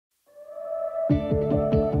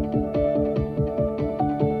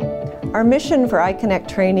Our mission for iConnect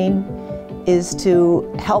training is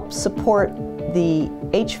to help support the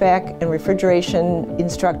HVAC and refrigeration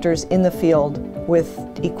instructors in the field with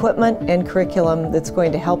equipment and curriculum that's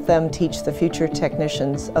going to help them teach the future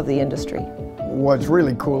technicians of the industry. What's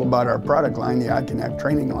really cool about our product line, the iConnect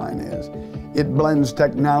training line, is it blends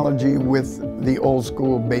technology with the old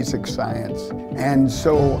school basic science. And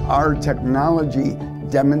so our technology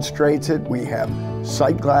demonstrates it. We have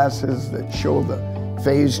sight glasses that show the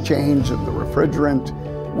phase change of the refrigerant.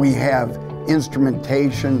 We have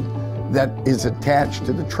instrumentation that is attached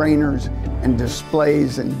to the trainers and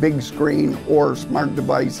displays in big screen or smart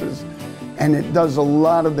devices. And it does a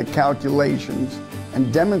lot of the calculations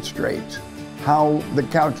and demonstrates how the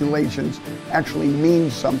calculations actually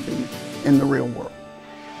mean something in the real world.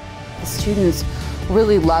 The students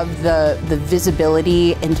really love the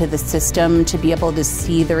visibility into the system, to be able to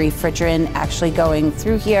see the refrigerant actually going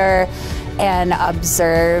through here and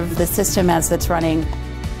observe the system as it's running.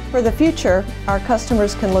 For the future, our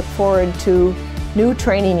customers can look forward to new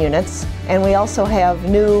training units, and we also have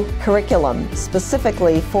new curriculum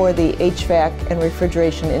specifically for the HVAC and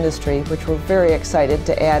refrigeration industry, which we're very excited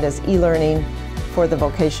to add as e-learning for the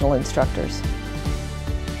vocational instructors.